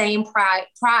feel the same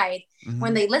pride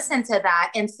when they listen to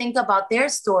that and think about their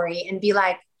story and be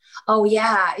like, oh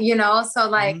yeah, you know? So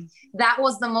like, that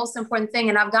was the most important thing.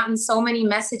 And I've gotten so many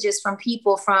messages from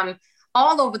people from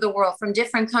all over the world, from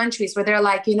different countries, where they're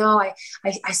like, you know,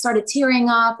 I started tearing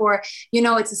up, or, you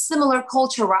know, it's a similar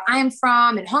culture where I'm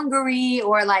from in Hungary,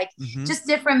 or like just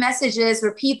different messages,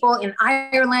 or people in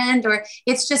Ireland, or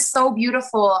it's just so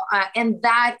beautiful. And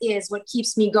that is what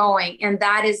keeps me going. And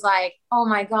that is like, oh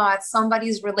my God,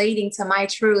 somebody's relating to my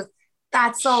truth.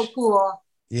 That's so cool.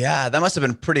 Yeah, that must have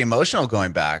been pretty emotional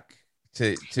going back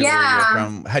to where you're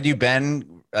from. Had you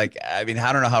been like, I mean,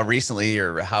 I don't know how recently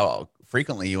or how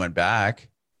frequently you went back.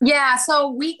 Yeah,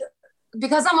 so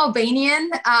because I'm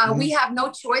Albanian, we have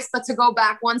no choice but to go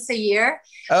back once a year,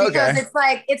 because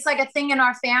it's like a thing in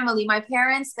our family. My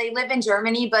parents, they live in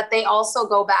Germany, but they also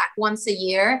go back once a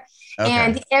year.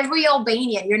 And every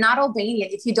Albanian, you're not Albanian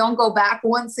if you don't go back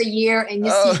once a year and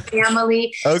you see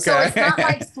family. So it's not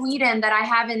like Sweden that I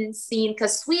haven't seen,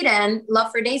 because Sweden,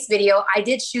 Love for Days video, I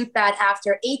did shoot that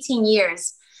after 18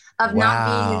 years of not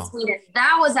being in Sweden.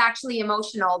 That was actually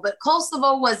emotional, but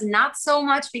Kosovo was not so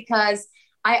much, because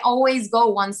I always go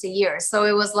once a year. So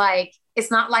it was like, it's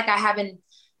not like I haven't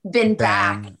been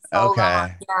back so long.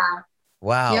 Yeah.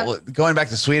 Wow. Yep. Well, going back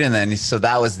to Sweden then, so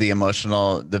that was the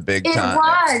emotional, the big time.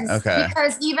 It was.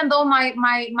 Because even though my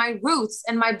roots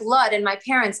and my blood and my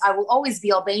parents, I will always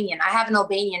be Albanian. I have an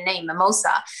Albanian name,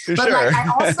 Mimoza. But like, I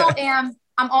also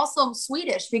I'm also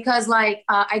Swedish, because like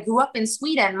I grew up in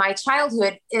Sweden. My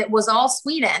childhood, it was all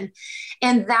Sweden.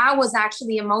 And that was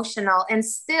actually emotional. And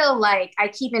still, like, I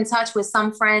keep in touch with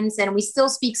some friends and we still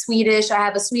speak Swedish. I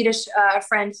have a Swedish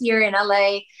friend here in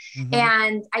LA.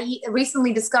 And I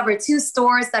recently discovered 2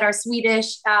 stores that are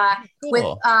Swedish with,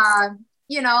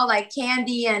 you know, like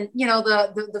candy and, you know,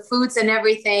 the foods and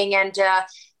everything. And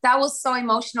that was so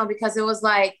emotional, because it was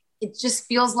like, it just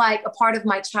feels like a part of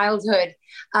my childhood.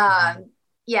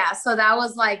 Yeah, so that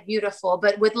was like beautiful.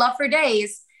 But with Love for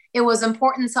Days, it was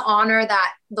important to honor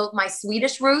that my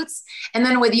Swedish roots. And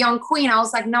then with Young Queen, I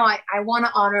was like, no, I want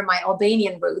to honor my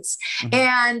Albanian roots.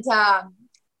 And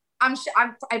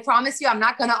I promise you, I'm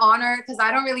not going to honor, because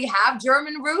I don't really have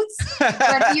German roots.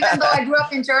 But even though I grew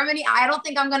up in Germany, I don't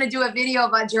think I'm going to do a video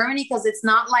about Germany, because it's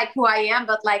not like who I am.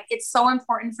 But like, it's so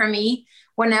important for me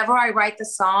whenever I write the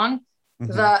song.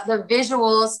 The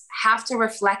visuals have to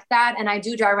reflect that. And I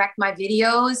do direct my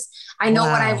videos. I know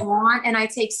what I want. And I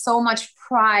take so much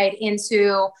pride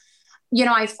into, you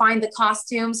know, I find the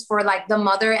costumes for like the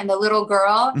mother and the little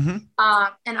girl. And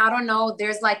I don't know,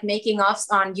 there's like making ofs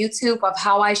on YouTube of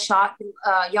how I shot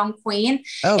Young Queen.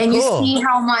 And you see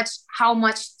how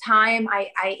much time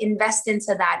I invest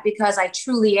into that, because I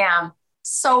truly am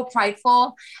so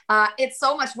prideful. It's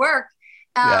so much work.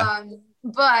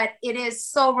 But it is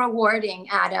so rewarding,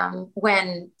 Adam,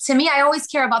 when, to me, I always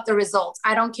care about the results.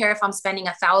 I don't care if I'm spending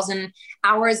 1,000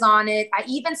 hours on it. I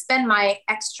even spend my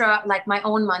extra, like my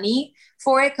own money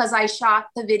for it, because I shot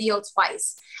the video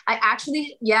twice.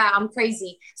 I'm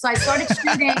crazy. So I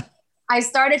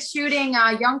started shooting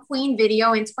a Young Queen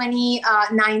video in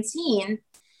 2019,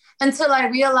 until I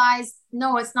realized,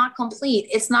 no, it's not complete.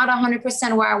 It's not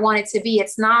 100% where I want it to be.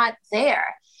 It's not there.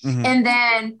 And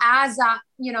then as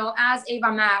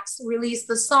Ava Max released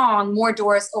the song, more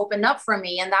doors opened up for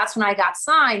me. And that's when I got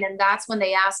signed. And that's when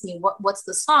they asked me, what's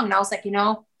the song? And I was like, you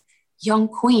know, Young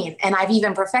Queen. And I've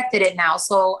even perfected it now.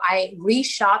 So I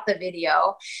reshot the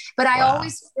video. But I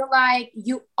always feel like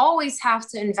you always have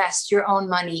to invest your own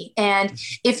money. And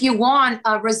if you want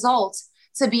a result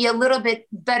to be a little bit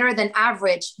better than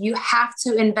average, you have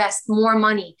to invest more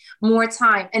money, more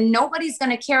time. And nobody's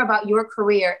going to care about your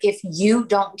career if you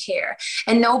don't care.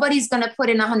 And nobody's going to put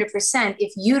in 100%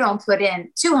 if you don't put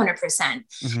in 200%.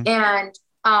 And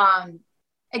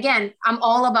again, I'm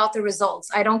all about the results.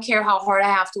 I don't care how hard I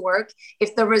have to work.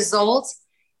 If the result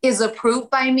is approved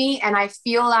by me and I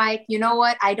feel like, you know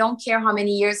what, I don't care how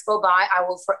many years go by, I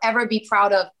will forever be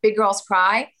proud of Big Girls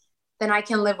Cry, then I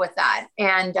can live with that.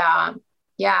 And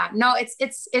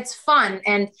it's fun.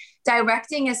 And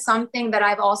directing is something that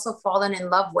I've also fallen in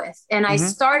love with. And I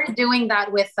started doing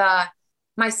that with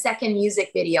my second music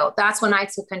video. That's when I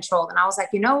took control. And I was like,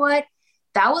 you know what?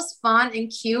 That was fun and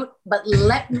cute, but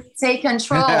let me take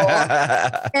control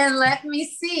and let me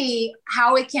see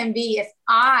how it can be if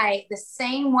the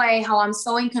same way how I'm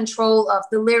so in control of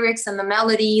the lyrics and the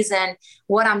melodies and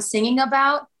what I'm singing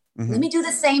about, let me do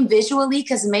the same visually,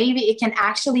 because maybe it can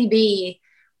actually be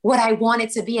what I want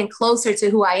it to be and closer to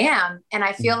who I am. And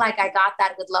I feel like I got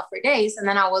that with Love for Days. And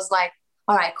then I was like,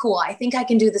 all right, cool. I think I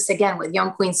can do this again with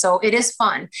Young Queen. So it is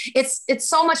fun. It's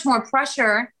so much more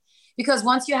pressure because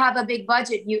once you have a big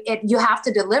budget, you have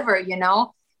to deliver, you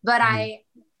know, but I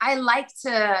like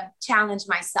to challenge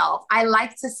myself. I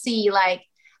like to see like,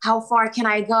 how far can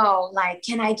I go? Like,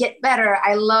 can I get better?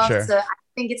 I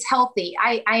think it's healthy.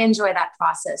 I enjoy that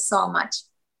process so much.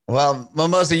 Well,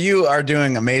 Mimoza, you are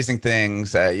doing amazing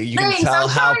things. You can tell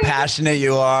how passionate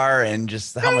you are and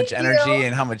just how much energy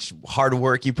and how much hard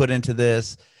work you put into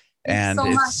this. And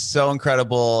it's so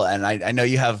incredible. And I know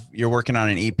you're working on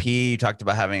an EP. You talked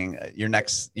about having your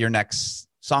next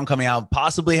song coming out,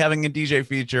 possibly having a DJ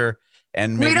feature.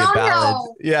 And maybe a ballad.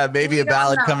 Know. Yeah, maybe a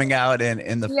ballad coming out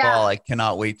in the fall. I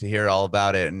cannot wait to hear all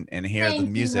about it and hear the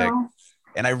music.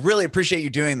 And I really appreciate you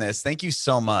doing this. Thank you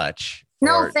so much.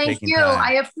 No, thank you.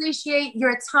 I appreciate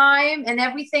your time and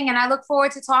everything. And I look forward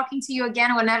to talking to you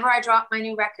again whenever I drop my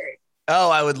new record.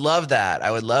 Oh, I would love that. I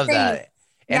would love that.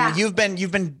 And you've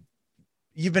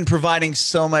been providing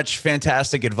so much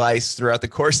fantastic advice throughout the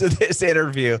course of this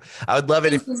interview. I would love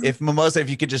it if Mimoza,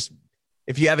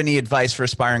 if you have any advice for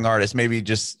aspiring artists, maybe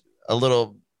just a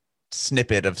little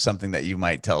snippet of something that you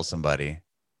might tell somebody.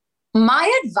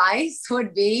 My advice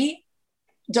would be,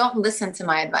 don't listen to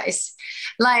my advice.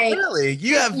 Like, really?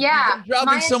 You've been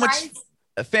dropping so much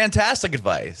fantastic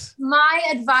advice. My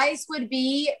advice would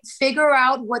be figure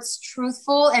out what's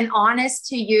truthful and honest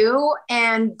to you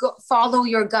and follow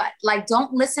your gut. Like,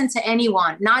 don't listen to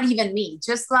anyone, not even me.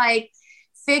 Just like,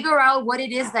 figure out what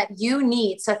it is that you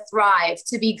need to thrive,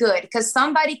 to be good. Because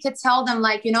somebody could tell them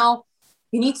like, you know,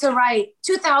 you need to write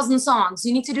 2,000 songs.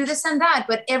 You need to do this and that,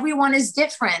 but everyone is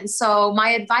different. So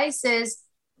my advice is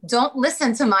don't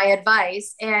listen to my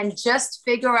advice and just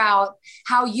figure out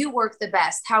how you work the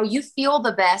best, how you feel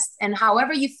the best, and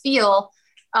however you feel,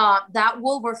 that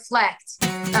will reflect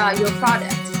your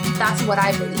product. That's what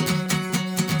I believe.